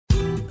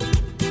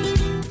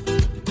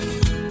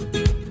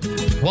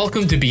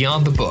Welcome to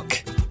Beyond the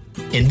Book.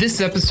 In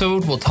this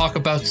episode, we'll talk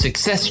about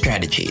success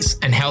strategies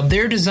and how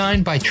they're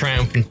designed by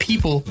triumphant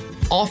people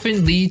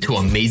often lead to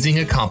amazing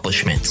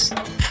accomplishments.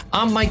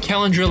 I'm Mike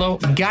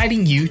Calandrillo,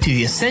 guiding you to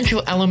the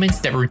essential elements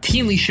that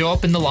routinely show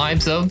up in the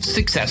lives of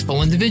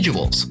successful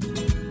individuals.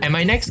 And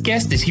my next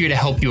guest is here to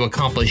help you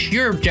accomplish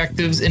your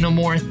objectives in a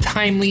more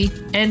timely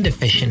and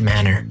efficient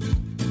manner.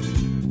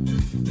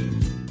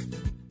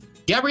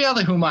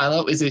 Gabriella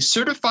Humilo is a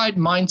certified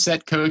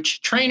mindset coach,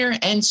 trainer,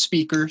 and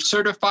speaker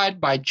certified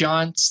by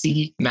John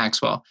C.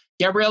 Maxwell.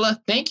 Gabriella,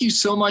 thank you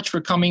so much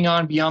for coming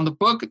on Beyond the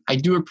Book. I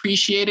do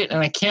appreciate it, and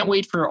I can't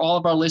wait for all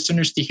of our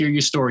listeners to hear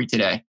your story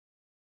today.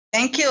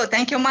 Thank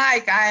you,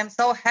 Mike. I am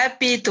so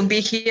happy to be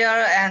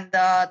here and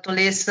to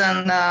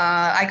listen.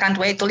 I can't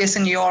wait to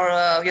listen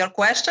your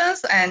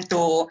questions and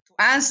to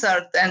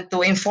answer and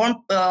to inform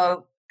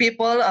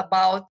people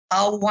about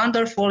how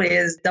wonderful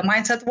is the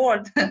mindset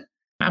world.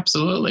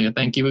 Absolutely.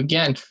 Thank you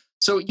again.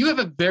 So you have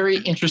a very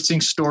interesting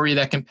story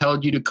that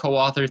compelled you to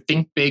co-author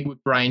Think Big with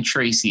Brian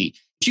Tracy.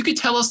 If you could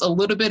tell us a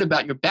little bit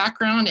about your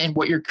background and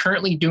what you're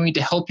currently doing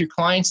to help your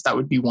clients, that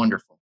would be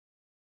wonderful.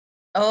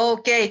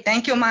 Okay.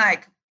 Thank you,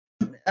 Mike.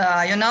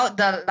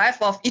 The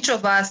life of each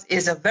of us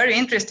is a very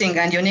interesting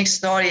and unique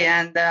story,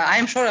 and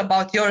I'm sure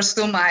about yours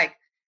too, Mike.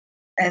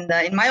 And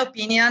in my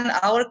opinion,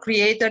 our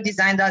Creator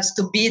designed us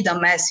to be the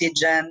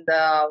message and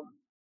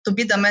to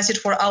be the message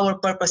for our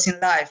purpose in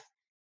life.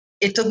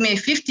 It took me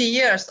 50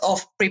 years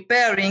of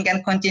preparing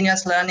and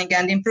continuous learning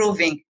and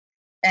improving.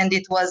 And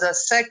it was a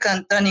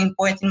second turning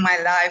point in my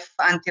life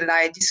until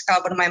I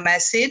discovered my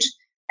message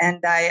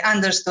and I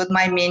understood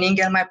my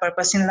meaning and my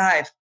purpose in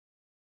life.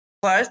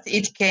 First,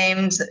 it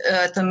came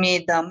to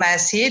me the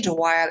message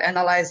while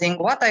analyzing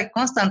what I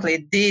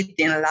constantly did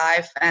in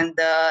life and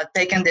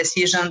taking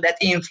decisions that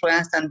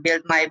influenced and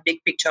built my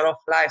big picture of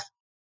life.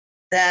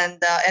 Then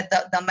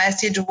the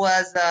message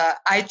was,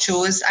 I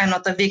choose, I'm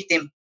not a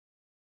victim.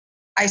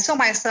 I saw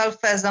myself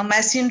as a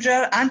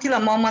messenger until a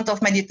moment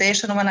of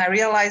meditation when I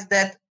realized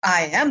that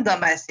I am the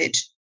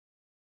message.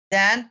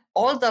 Then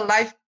all the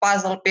life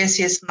puzzle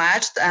pieces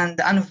matched and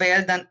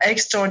unveiled an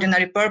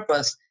extraordinary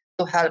purpose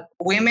to help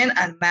women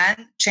and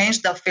men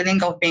change the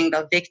feeling of being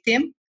a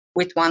victim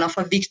with one of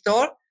a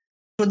victor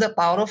through the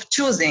power of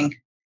choosing,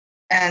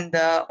 and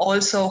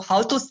also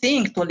how to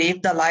think to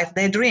live the life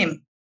they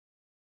dream.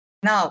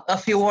 Now, a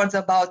few words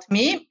about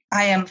me.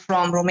 I am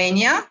from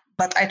Romania,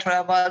 but I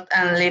traveled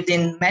and lived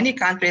in many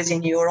countries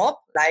in Europe,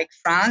 like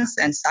France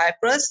and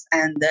Cyprus,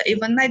 and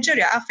even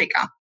Nigeria,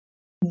 Africa.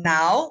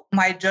 Now,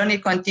 my journey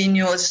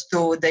continues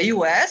to the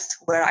US,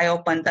 where I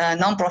opened a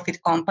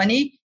nonprofit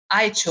company.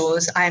 I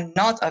chose, I'm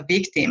not a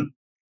victim.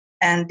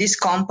 And this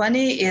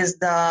company is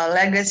the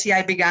legacy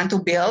I began to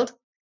build,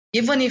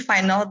 even if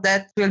I know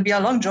that will be a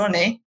long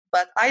journey,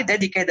 but I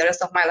dedicate the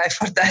rest of my life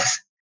for that.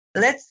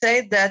 Let's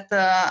say that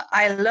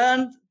I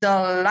learned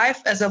the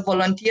life as a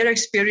volunteer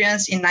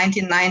experience in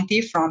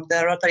 1990 from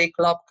the Rotary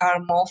Club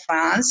Carmaux,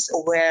 France,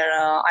 where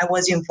I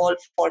was involved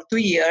for 2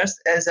 years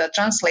as a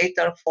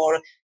translator for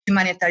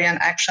humanitarian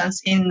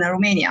actions in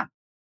Romania.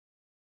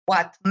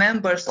 What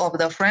members of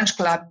the French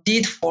club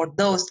did for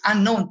those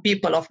unknown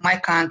people of my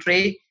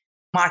country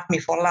marked me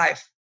for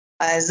life.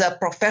 As a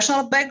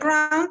professional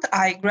background,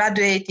 I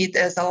graduated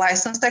as a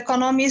licensed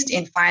economist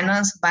in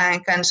finance,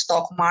 bank, and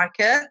stock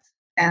market.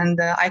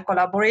 And I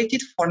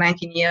collaborated for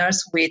 19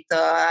 years with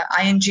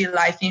ING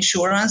Life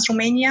Insurance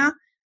Romania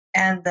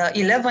and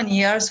 11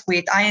 years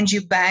with ING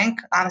Bank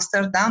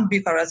Amsterdam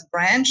Bucharest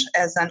branch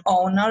as an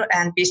owner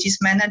and business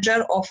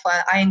manager of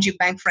ING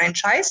Bank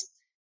franchise.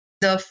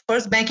 The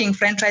first banking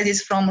franchise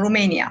is from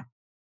Romania.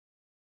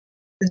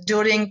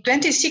 During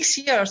 26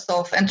 years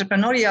of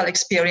entrepreneurial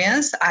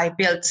experience, I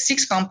built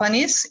 6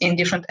 companies in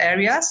different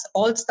areas,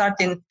 all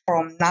starting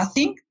from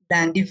nothing,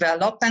 then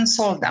developed and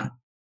sold them.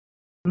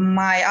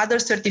 My other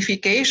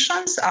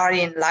certifications are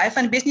in life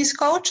and business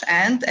coach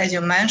and, as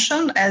you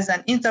mentioned, as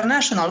an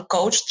international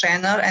coach,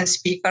 trainer, and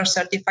speaker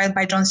certified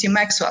by John C.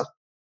 Maxwell.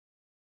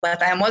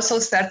 But I am also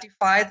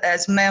certified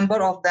as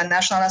member of the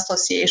National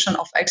Association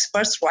of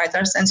Experts,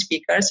 Writers, and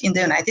Speakers in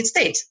the United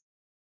States.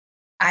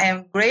 I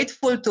am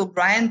grateful to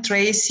Brian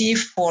Tracy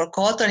for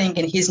co-authoring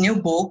in his new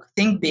book,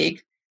 Think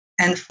Big,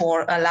 and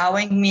for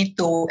allowing me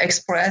to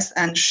express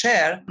and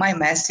share my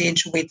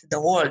message with the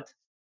world.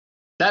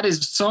 That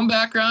is some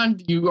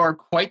background. You are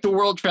quite the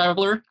world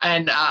traveler.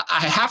 And I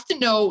have to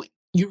know,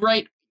 you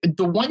write,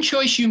 the one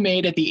choice you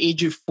made at the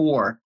age of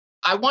 4.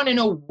 I want to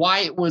know why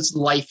it was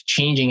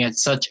life-changing at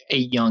such a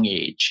young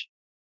age.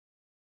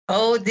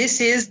 Oh, this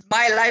is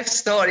my life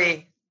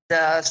story.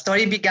 The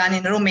story began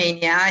in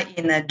Romania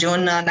in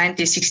June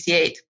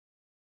 1968,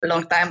 a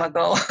long time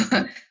ago.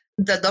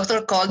 The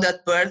doctor called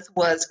that birth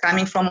was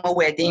coming from a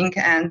wedding,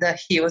 and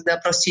he used the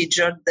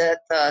procedure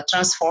that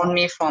transformed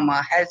me from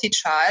a healthy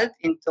child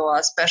into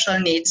a special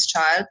needs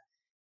child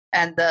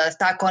and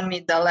stuck on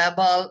me the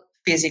label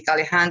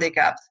physically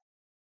handicapped.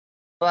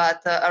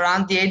 But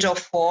around the age of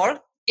 4,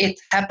 it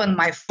happened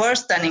my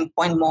first turning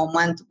point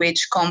moment,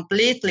 which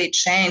completely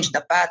changed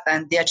the path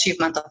and the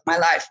achievement of my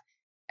life,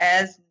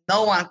 as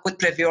no one could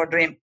preview or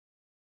dream.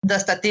 the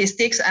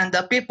statistics and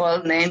the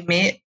people named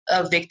me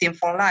a victim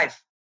for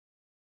life.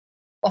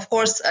 Of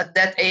course, at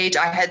that age,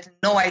 I had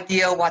no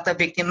idea what a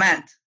victim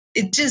meant.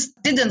 It just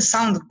didn't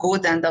sound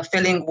good and the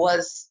feeling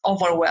was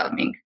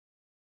overwhelming.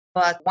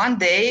 But one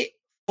day,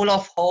 full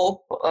of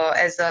hope,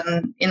 as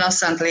an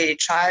innocently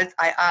child,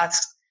 I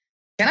asked,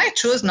 can I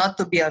choose not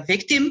to be a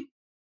victim?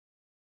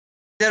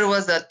 There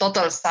was a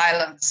total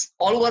silence.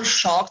 All were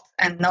shocked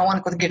and no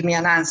one could give me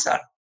an answer.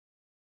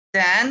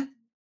 Then,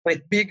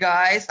 with big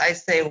eyes, I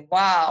say,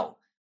 wow,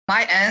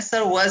 my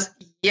answer was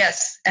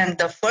yes. And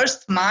the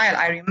first smile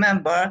I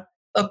remember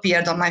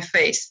appeared on my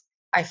face.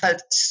 I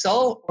felt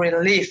so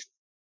relieved.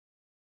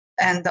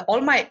 And all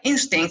my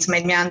instincts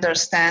made me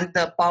understand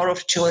the power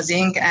of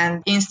choosing.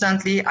 And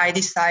instantly I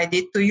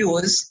decided to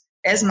use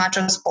as much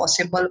as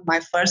possible my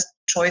first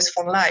choice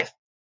for life.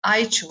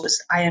 I choose.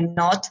 I am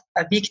not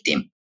a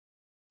victim.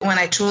 When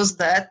I choose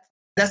that,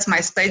 that's my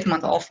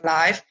statement of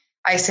life.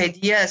 I said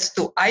yes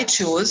to I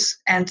choose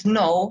and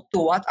no to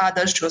what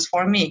others choose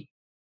for me.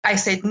 I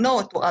said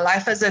no to a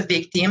life as a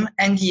victim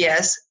and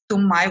yes to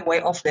my way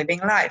of living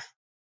life.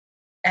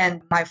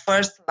 And my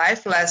first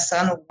life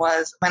lesson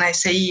was when I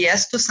say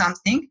yes to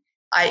something,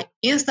 I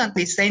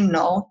instantly say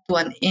no to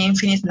an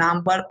infinite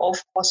number of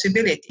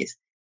possibilities.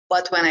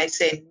 But when I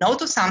say no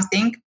to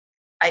something,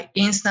 I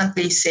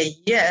instantly say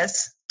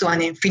yes to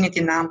an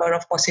infinite number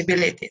of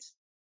possibilities.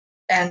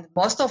 And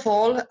most of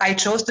all, I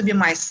chose to be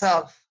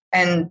myself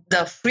and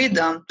the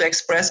freedom to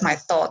express my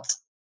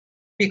thoughts,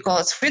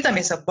 because freedom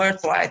is a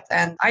birthright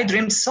and I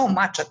dreamed so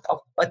much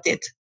about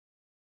it.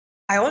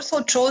 I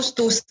also chose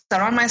to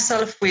surround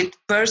myself with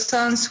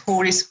persons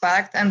who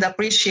respect and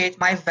appreciate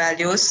my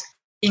values,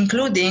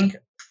 including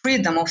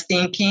freedom of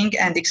thinking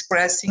and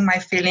expressing my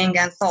feelings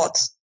and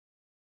thoughts.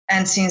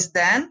 And since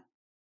then,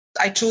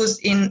 I choose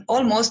in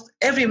almost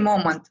every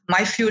moment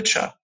my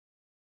future.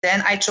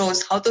 Then I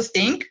chose how to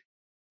think,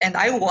 and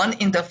I won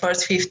in the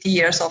first 50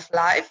 years of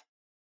life.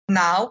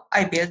 Now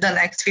I build the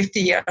next 50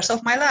 years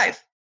of my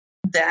life.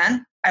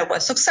 Then I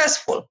was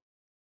successful.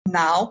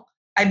 Now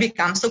I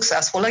become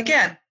successful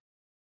again.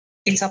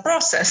 It's a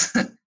process.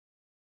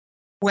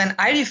 When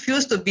I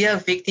refused to be a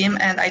victim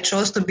and I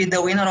chose to be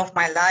the winner of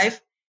my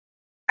life,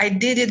 I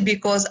did it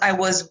because I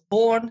was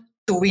born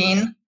to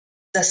win,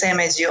 the same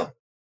as you.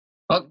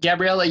 Well,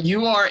 Gabriela,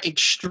 you are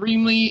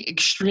extremely,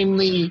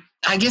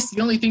 I guess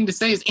the only thing to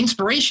say is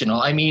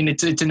inspirational. I mean,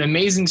 it's an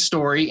amazing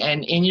story.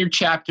 And in your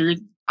chapter,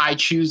 I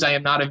choose, I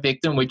am not a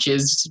victim, which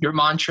is your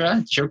mantra,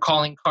 it's your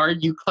calling card.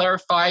 You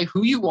clarify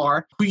who you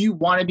are, who you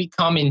want to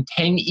become in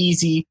 10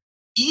 easy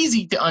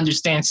to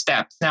understand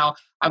steps. Now,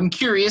 I'm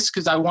curious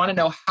because I want to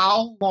know,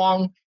 how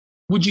long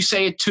would you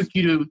say it took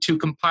you to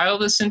compile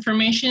this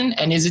information?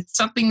 And is it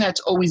something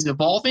that's always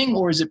evolving,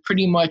 or is it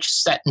pretty much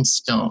set in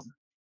stone?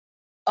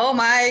 Oh,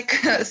 Mike,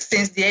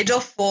 since the age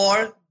of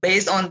 4,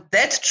 based on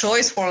that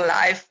choice for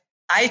life,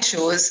 I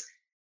choose,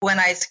 when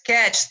I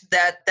sketched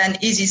that 10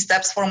 easy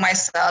steps for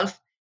myself,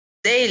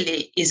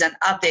 daily is an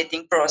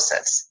updating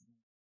process.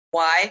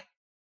 Why?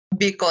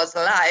 Because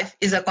life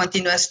is a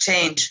continuous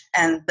change,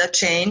 and the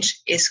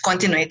change is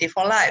continuity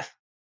for life.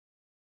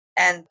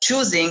 And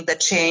choosing the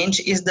change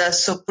is the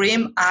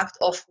supreme act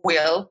of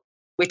will,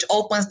 which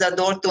opens the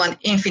door to an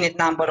infinite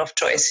number of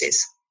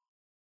choices.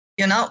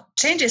 You know,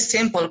 change is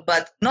simple,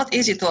 but not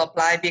easy to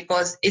apply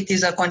because it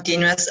is a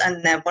continuous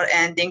and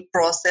never-ending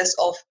process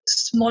of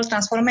small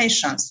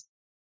transformations.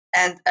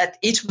 And at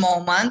each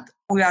moment,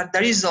 we are the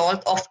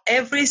result of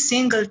every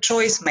single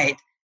choice made.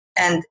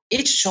 And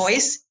each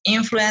choice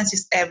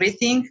influences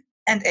everything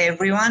and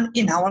everyone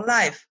in our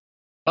life.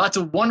 Well, that's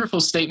a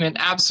wonderful statement,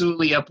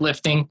 absolutely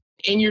uplifting.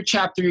 In your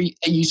chapter,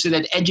 you said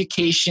that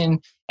education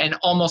and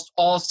almost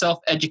all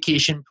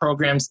self-education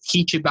programs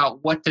teach about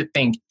what to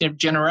think. They're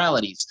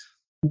generalities.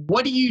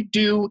 What do you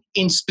do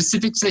in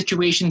specific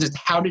situations and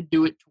how to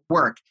do it to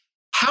work?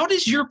 How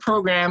does your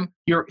program,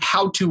 your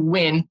How to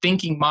Win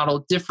thinking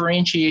model,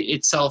 differentiate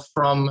itself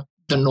from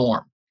the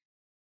norm?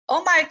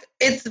 Oh, Mike,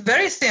 it's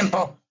very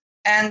simple.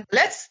 And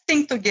let's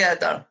think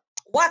together.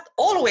 What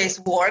always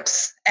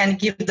works and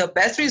gives the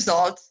best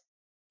results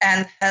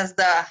and has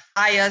the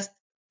highest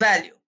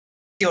value?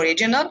 The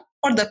original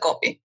or the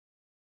copy?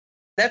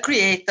 The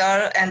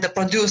creator and the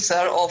producer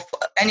of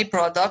any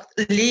product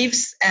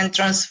lives and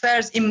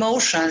transfers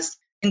emotions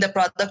in the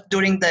product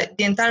during the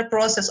entire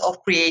process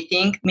of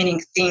creating,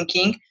 meaning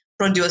thinking,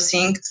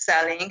 producing,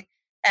 selling,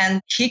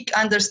 and he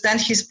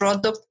understands his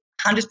product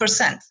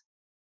 100%.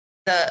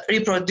 The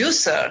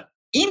reproducer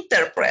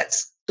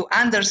interprets to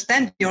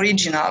understand the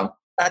original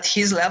at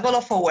his level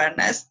of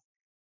awareness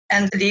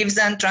and lives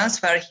and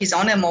transfers his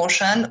own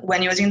emotion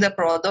when using the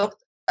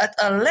product at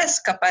a less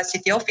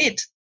capacity of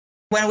it.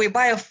 When we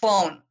buy a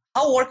phone,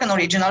 how work an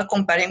original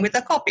comparing with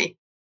a copy?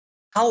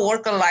 How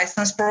work a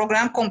license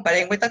program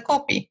comparing with a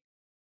copy?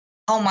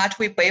 How much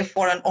we pay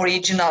for an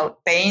original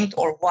paint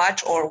or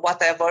watch or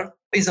whatever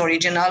is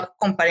original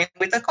comparing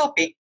with a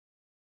copy?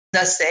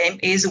 The same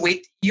is with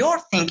your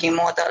thinking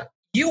model.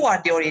 You are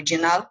the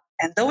original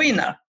and the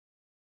winner.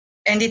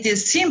 And it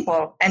is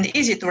simple and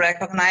easy to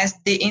recognize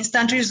the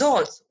instant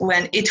results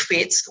when it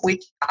fits with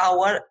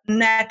our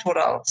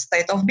natural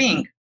state of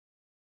being.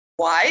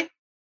 Why?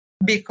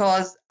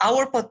 Because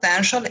our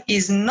potential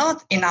is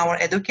not in our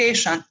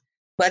education,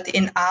 but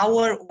in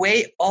our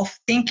way of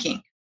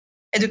thinking.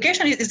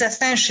 Education is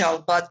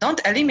essential, but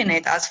don't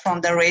eliminate us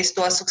from the race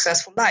to a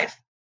successful life.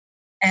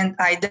 And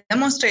I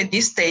demonstrate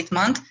this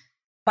statement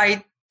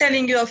by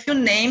telling you a few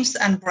names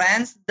and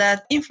brands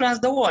that influence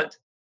the world.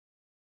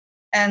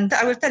 And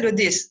I will tell you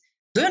this.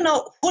 Do you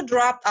know who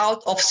dropped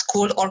out of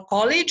school or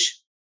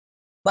college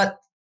but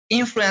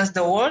influenced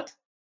the world?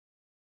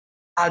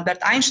 Albert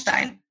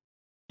Einstein,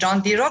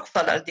 John D.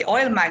 Rockefeller, the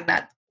oil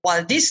magnate,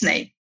 Walt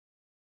Disney,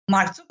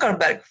 Mark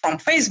Zuckerberg from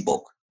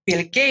Facebook,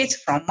 Bill Gates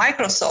from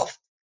Microsoft,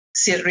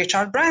 Sir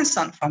Richard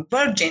Branson from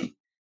Virgin,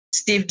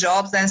 Steve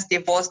Jobs and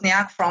Steve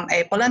Wozniak from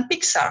Apple and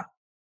Pixar,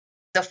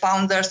 the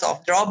founders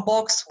of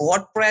Dropbox,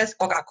 WordPress,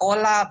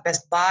 Coca-Cola,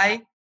 Best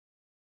Buy.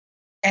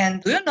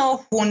 And do you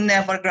know who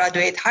never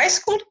graduated high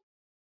school?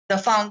 The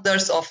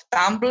founders of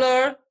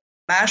Tumblr,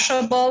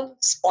 Mashable,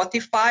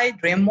 Spotify,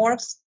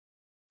 DreamWorks,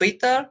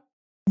 Twitter.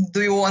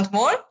 Do you want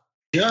more?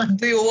 Yeah.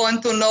 Do you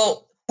want to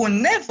know who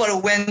never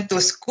went to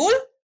school?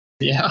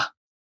 Yeah.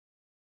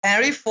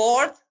 Henry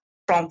Ford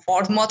from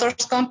Ford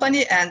Motors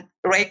Company and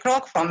Ray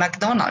Kroc from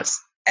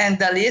McDonald's. And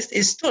the list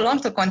is too long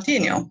to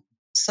continue.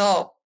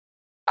 So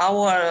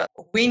our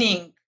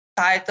winning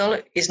title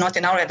is not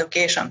in our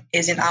education,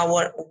 it's in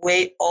our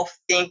way of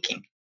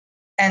thinking.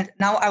 And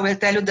now I will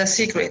tell you the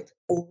secret.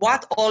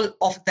 What all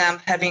of them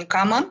have in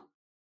common,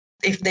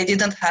 if they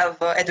didn't have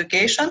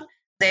education,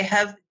 they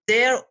have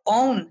their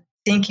own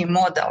thinking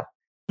model,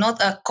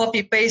 not a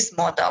copy-paste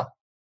model.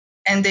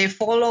 And they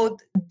followed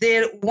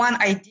their one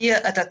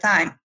idea at a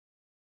time.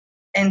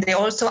 And they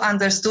also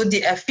understood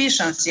the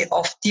efficiency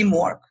of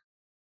teamwork.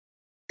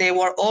 They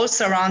were all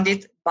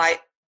surrounded by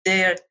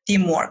their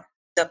teamwork,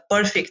 the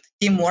perfect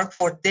teamwork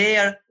for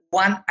their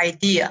one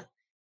idea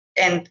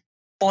and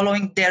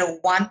following their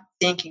one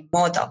thinking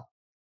model.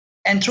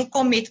 And through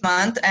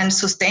commitment and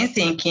sustained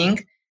thinking,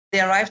 they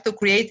arrived to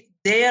create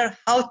their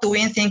how to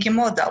win thinking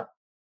model.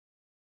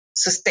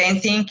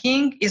 Sustained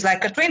thinking is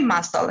like a trained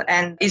muscle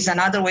and is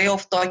another way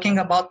of talking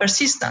about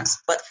persistence,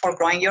 but for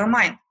growing your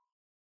mind.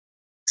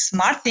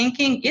 Smart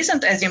thinking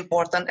isn't as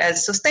important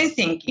as sustained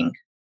thinking.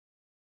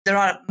 There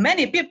are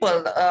many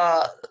people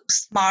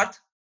smart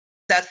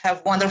that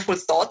have wonderful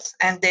thoughts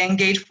and they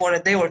engage for a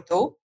day or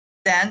two,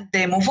 then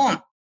they move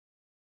on.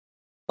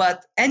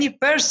 But any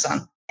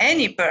person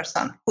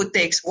who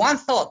takes one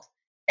thought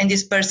and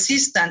is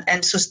persistent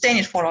and sustain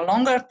it for a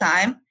longer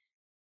time,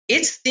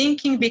 its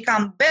thinking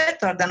becomes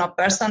better than a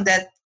person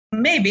that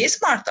maybe is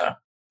smarter,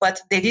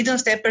 but they didn't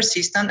stay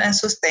persistent and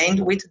sustained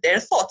with their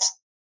thoughts.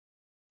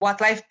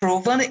 What life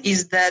proven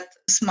is that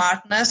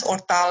smartness or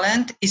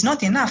talent is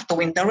not enough to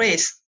win the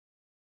race.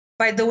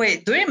 By the way,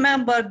 do you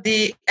remember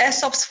the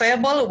Aesop's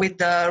fable with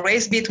the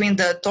race between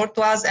the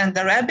tortoise and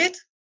the rabbit?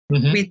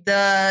 Mm-hmm. With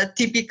the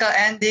typical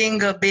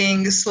ending of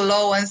being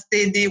slow and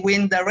steady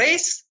win the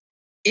race?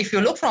 If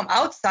you look from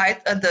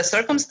outside at the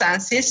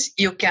circumstances,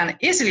 you can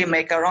easily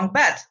make a wrong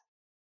bet.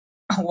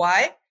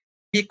 Why?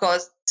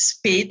 Because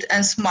speed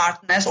and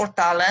smartness or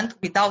talent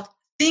without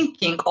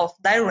thinking of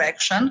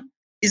direction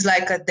is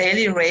like a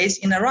daily race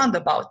in a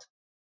roundabout.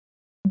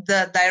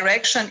 The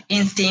direction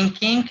in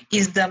thinking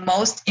is the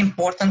most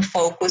important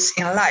focus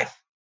in life.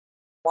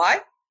 Why?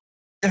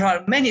 There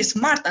are many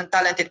smart and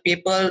talented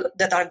people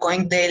that are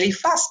going daily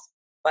fast,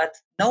 but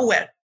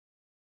nowhere.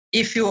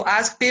 If you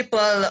ask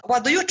people,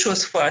 what do you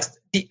choose first,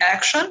 the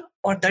action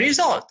or the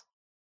result?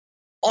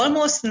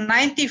 Almost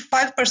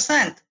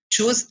 95%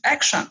 choose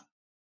action,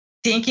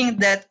 thinking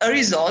that a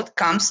result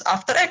comes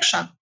after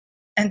action.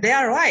 And they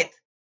are right.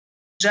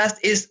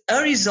 Just is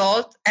a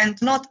result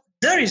and not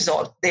the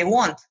result they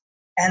want.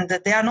 And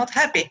they are not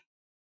happy.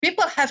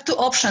 People have two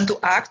options to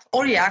act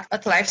or react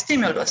at life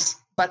stimulus,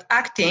 but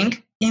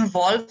acting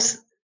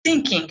involves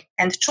thinking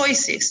and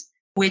choices,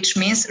 which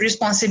means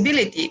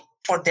responsibility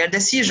for their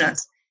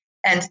decisions.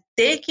 And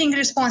taking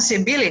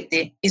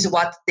responsibility is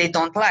what they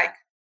don't like.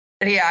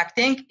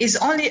 Reacting is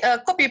only a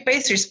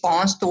copy-paste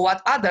response to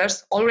what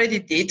others already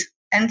did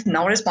and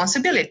no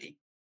responsibility.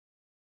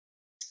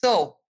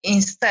 So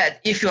instead,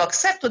 if you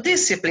accept the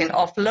discipline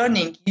of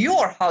learning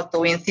your how to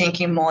win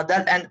thinking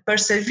model and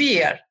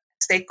persevere,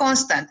 stay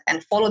constant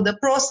and follow the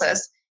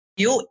process,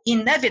 you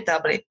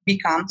inevitably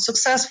become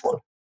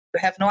successful.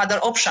 You have no other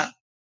option.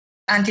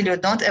 Until you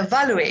don't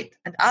evaluate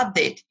and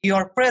update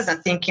your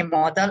present thinking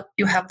model,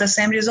 you have the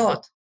same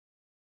result.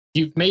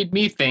 You've made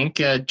me think,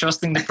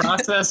 trusting the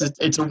process,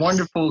 it's a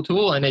wonderful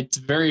tool and it's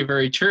very,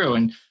 very true.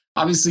 And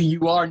obviously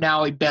you are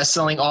now a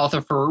best-selling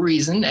author for a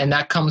reason, and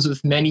that comes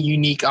with many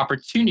unique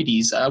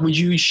opportunities. Would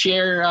you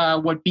share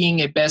what being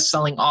a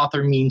best-selling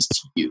author means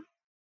to you?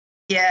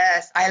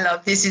 Yes, I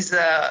love this. Is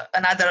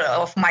another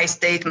of my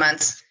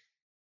statements.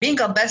 Being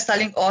a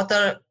best-selling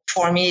author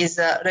for me is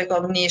a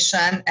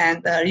recognition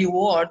and a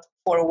reward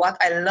for what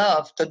I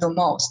love to do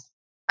most.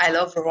 I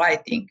love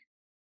writing.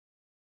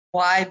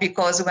 Why?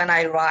 Because when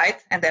I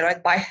write, and I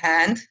write by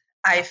hand,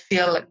 I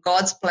feel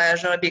God's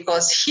pleasure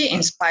because He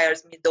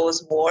inspires me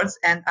those words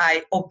and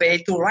I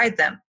obey to write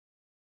them.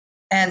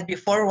 And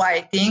before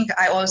writing,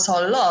 I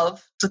also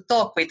love to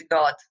talk with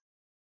God.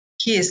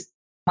 He is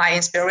my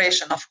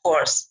inspiration, of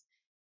course.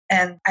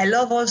 And I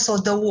love also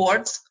the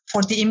words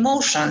for the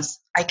emotions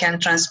I can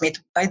transmit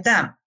by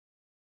them.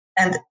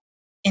 And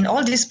in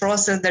all this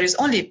process, there is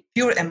only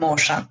pure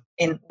emotion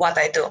in what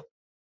I do.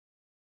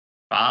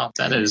 Wow,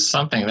 that is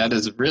something. That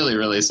is really,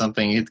 really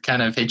something. It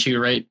kind of hits you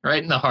right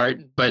in the heart,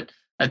 but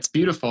that's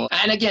beautiful.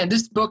 And again,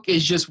 this book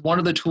is just one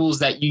of the tools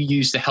that you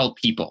use to help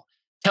people.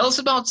 Tell us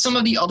about some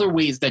of the other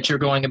ways that you're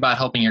going about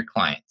helping your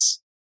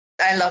clients.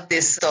 I love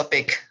this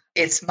topic.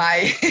 It's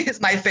my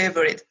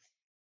favorite.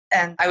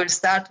 And I will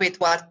start with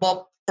what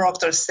Bob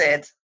Proctor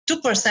said.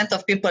 2%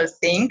 of people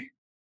think,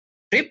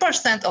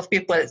 3% of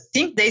people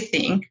think they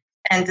think,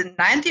 and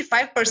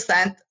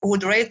 95%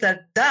 would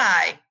rather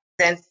die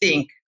than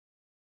think.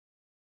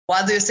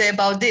 What do you say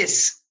about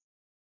this?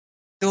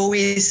 Do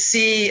we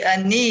see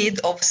a need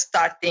of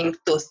starting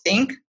to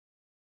think?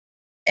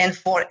 And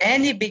for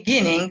any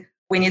beginning,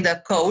 we need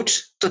a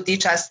coach to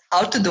teach us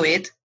how to do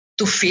it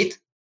to fit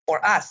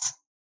for us.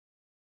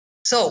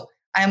 So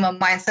I'm a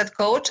mindset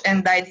coach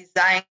and I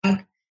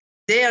design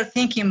their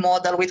thinking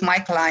model with my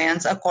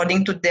clients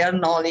according to their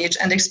knowledge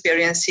and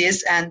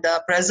experiences and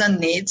present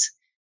needs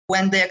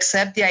when they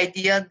accept the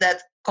idea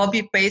that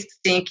copy-paste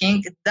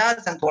thinking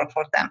doesn't work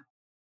for them.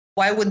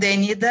 Why would they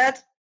need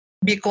that?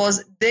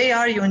 Because they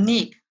are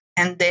unique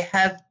and they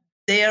have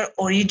their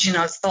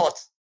original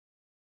thoughts.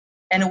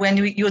 And when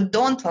you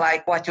don't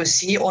like what you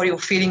see or you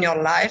feel in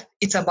your life,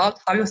 it's about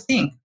how you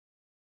think.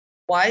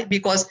 Why?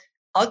 Because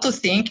how to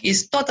think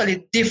is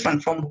totally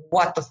different from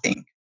what to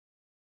think.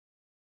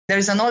 There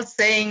is an old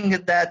saying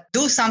that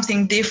do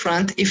something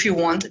different if you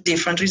want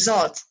different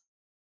results.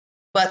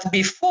 But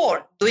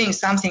before doing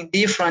something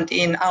different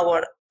in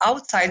our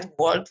outside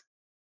world,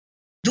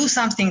 do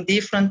something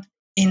different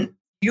in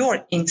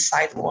your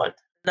inside world.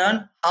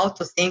 Learn how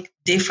to think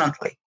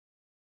differently.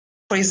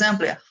 For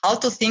example, how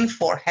to think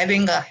for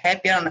having a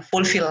happier and a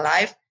fulfilled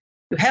life,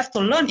 you have to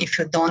learn if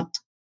you don't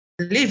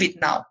live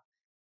it now.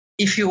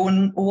 If you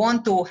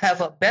want to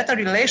have a better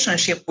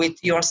relationship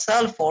with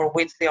yourself or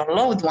with your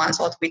loved ones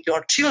or with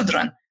your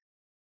children,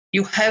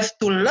 you have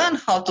to learn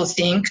how to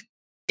think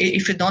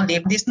if you don't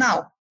live this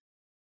now.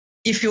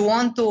 If you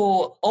want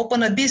to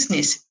open a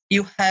business,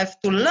 you have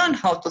to learn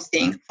how to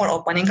think for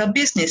opening a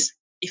business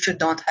if you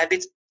don't have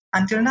it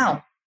until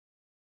now.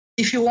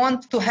 If you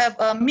want to have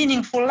a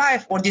meaningful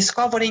life or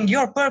discovering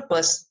your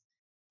purpose,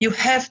 you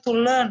have to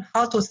learn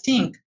how to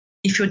think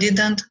if you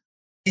didn't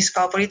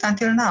discover it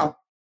until now.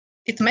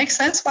 It makes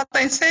sense what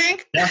I'm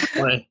saying?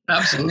 Definitely.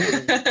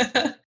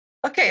 Absolutely.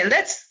 Okay,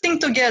 let's think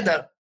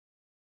together.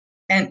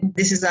 And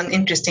this is an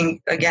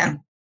interesting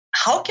again.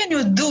 How can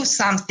you do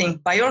something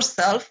by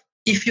yourself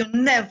if you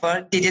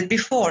never did it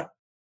before?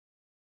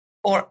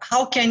 Or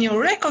how can you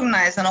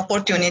recognize an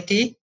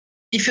opportunity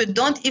if you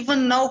don't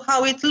even know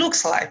how it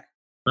looks like?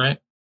 Right.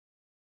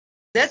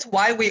 That's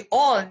why we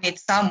all need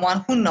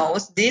someone who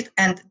knows, did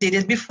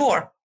it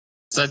before.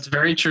 So that's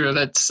very true.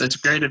 That's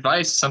great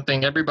advice,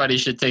 something everybody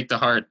should take to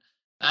heart.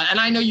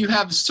 And I know you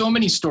have so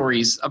many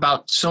stories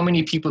about so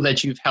many people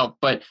that you've helped,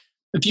 but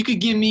if you could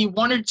give me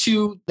one or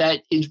two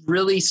that is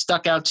really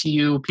stuck out to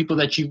you, people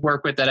that you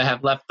work with that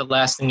have left the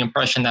lasting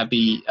impression, that'd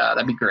be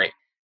great.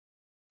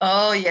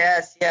 Oh,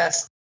 yes.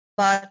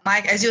 But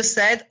Mike, as you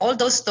said, all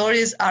those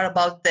stories are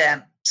about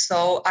them.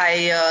 So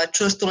I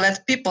choose to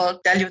let people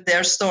tell you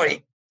their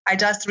story. I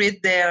just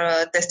read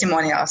their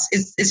testimonials.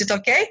 Is it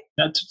okay?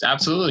 That's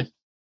absolutely.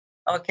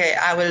 Okay,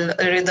 I will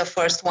read the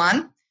first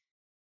one.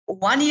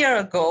 1 year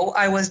ago,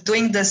 I was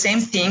doing the same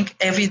thing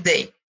every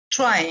day,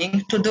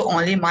 trying to do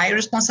only my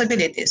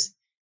responsibilities.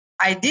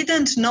 I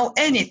didn't know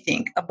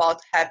anything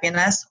about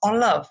happiness or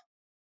love,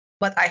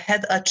 but I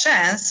had a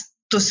chance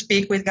to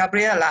speak with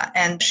Gabriela,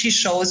 and she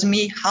shows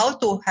me how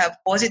to have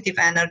positive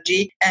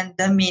energy and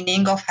the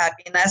meaning of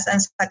happiness and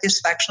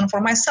satisfaction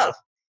for myself.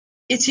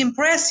 It's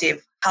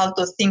impressive how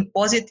to think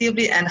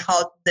positively and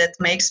how that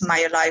makes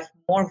my life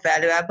more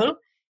valuable,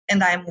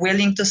 and I'm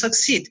willing to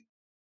succeed.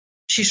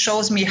 She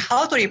shows me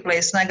how to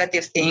replace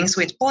negative things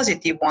with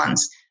positive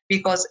ones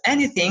because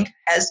anything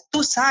has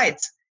two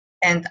sides,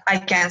 and I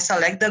can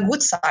select the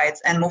good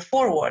sides and move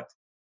forward.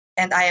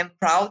 And I am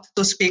proud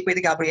to speak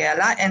with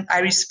Gabriela, and I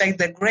respect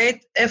the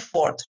great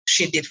effort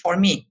she did for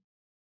me.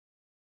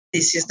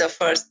 This is the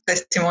first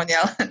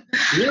testimonial.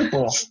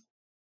 Beautiful.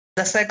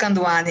 The second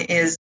one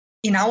is,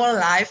 in our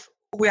life,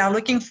 we are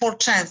looking for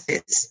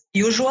chances.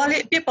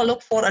 Usually, people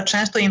look for a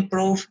chance to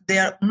improve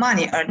their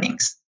money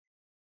earnings.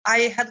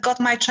 I had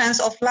got my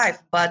chance of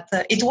life, but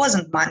it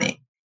wasn't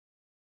money.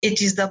 It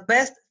is the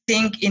best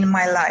thing in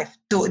my life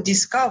to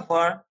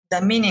discover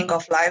the meaning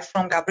of life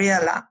from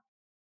Gabriela.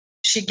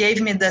 She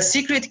gave me the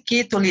secret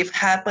key to live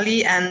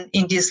happily and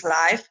in this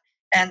life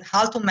and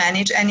how to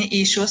manage any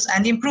issues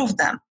and improve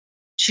them.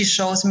 She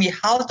shows me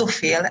how to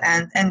feel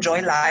and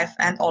enjoy life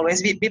and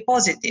always be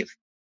positive.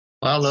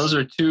 Well, those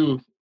are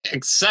two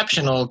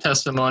exceptional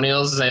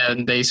testimonials,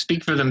 and they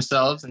speak for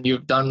themselves, and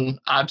you've done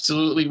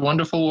absolutely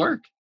wonderful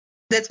work.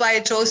 That's why I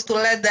chose to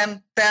let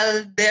them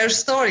tell their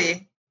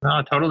story. No,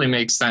 it totally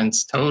makes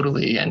sense.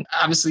 Totally. And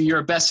obviously you're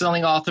a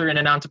best-selling author and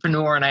an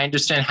entrepreneur, and I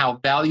understand how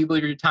valuable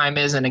your time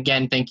is. And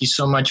again, thank you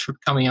so much for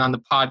coming on the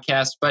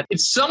podcast. But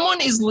if someone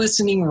is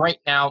listening right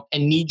now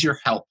and needs your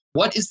help,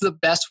 what is the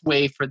best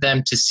way for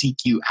them to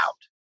seek you out?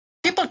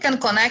 People can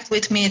connect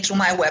with me through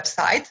my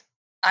website,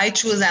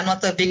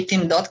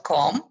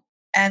 ichooseimnotaVictim.com.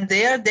 And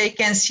there they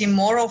can see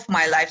more of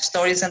my life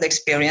stories and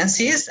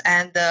experiences.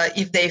 And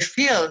if they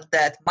feel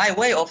that my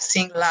way of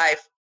seeing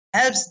life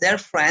helps their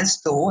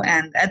friends too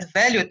and add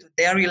value to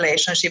their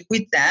relationship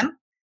with them,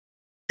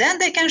 then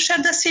they can share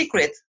the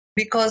secret,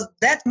 because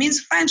that means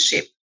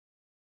friendship.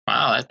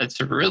 Wow,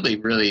 that's really,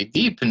 really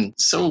deep and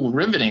so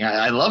riveting.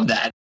 I love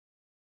that.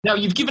 Now,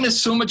 you've given us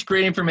so much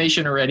great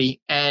information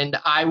already, and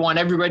I want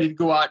everybody to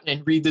go out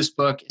and read this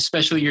book,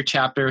 especially your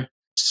chapter.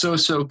 So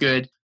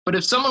good. But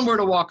if someone were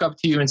to walk up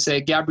to you and say,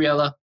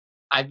 Gabriela,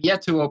 I've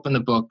yet to open the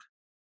book.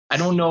 I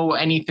don't know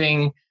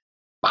anything,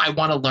 but I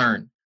want to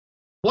learn.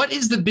 What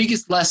is the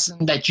biggest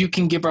lesson that you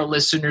can give our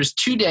listeners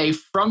today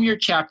from your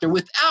chapter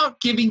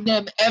without giving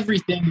them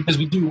everything, because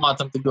we do want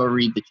them to go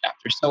read the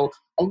chapter? So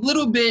a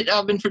little bit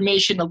of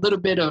information, a little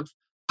bit of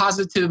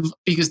positive,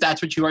 because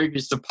that's what you are. You're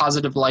just a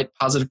positive light,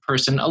 positive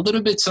person. A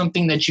little bit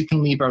something that you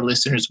can leave our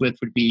listeners with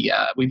would be,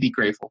 we'd be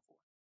grateful for.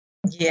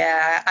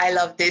 Yeah, I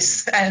love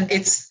this. And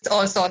it's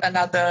also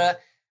another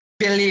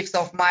belief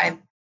of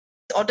mine.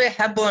 Audrey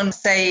Hepburn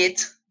said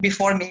it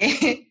before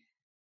me.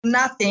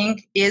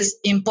 Nothing is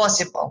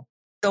impossible.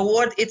 The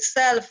word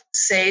itself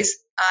says,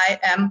 I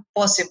am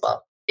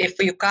possible. If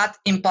you cut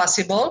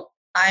impossible,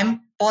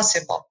 I'm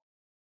possible.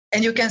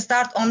 And you can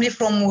start only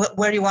from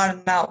where you are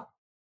now.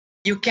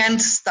 You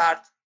can't start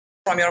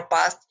from your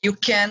past. You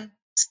can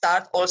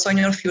start also in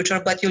your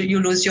future, but you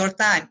lose your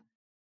time.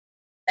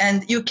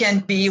 And you can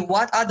be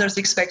what others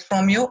expect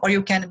from you, or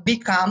you can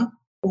become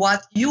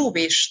what you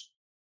wish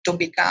to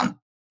become,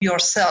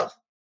 yourself.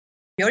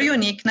 Your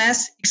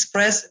uniqueness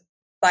expressed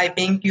by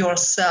being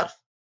yourself.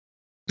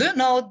 Do you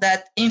know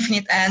that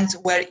infinite ends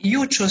where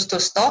you choose to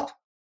stop?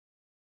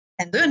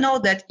 And do you know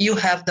that you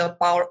have the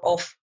power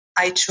of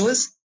I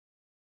choose?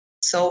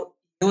 So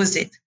use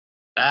it.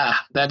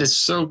 That is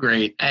so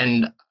great.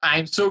 And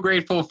I'm so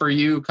grateful for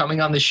you coming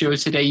on the show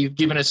today. You've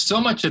given us so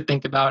much to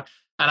think about.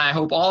 And I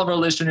hope all of our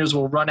listeners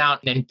will run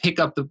out and pick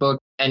up the book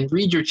and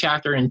read your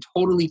chapter and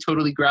totally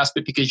grasp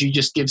it, because you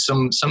just give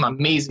some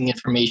amazing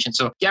information.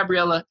 So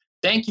Gabriela,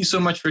 thank you so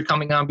much for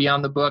coming on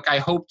Beyond the Book. I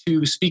hope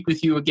to speak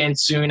with you again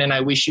soon, and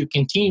I wish you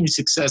continued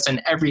success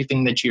in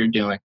everything that you're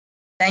doing.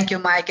 Thank you,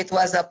 Mike. It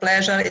was a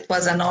pleasure. It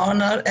was an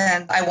honor.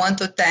 And I want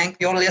to thank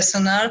your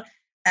listener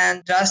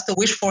and just to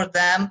wish for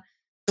them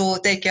to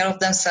take care of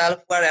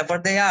themselves wherever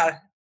they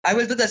are. I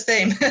will do the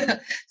same.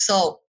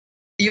 So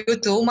you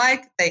too,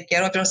 Mike, take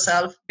care of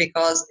yourself,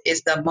 because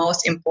it's the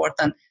most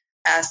important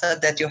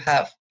asset that you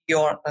have,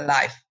 your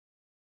life.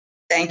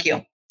 Thank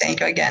you.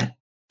 Thank you again.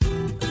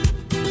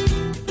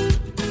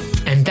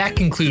 And that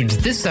concludes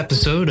this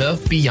episode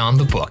of Beyond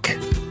the Book.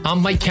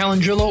 I'm Mike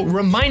Calandrillo,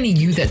 reminding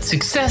you that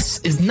success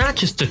is not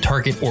just a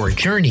target or a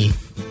journey,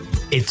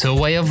 it's a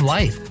way of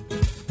life.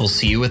 We'll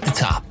see you at the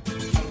top.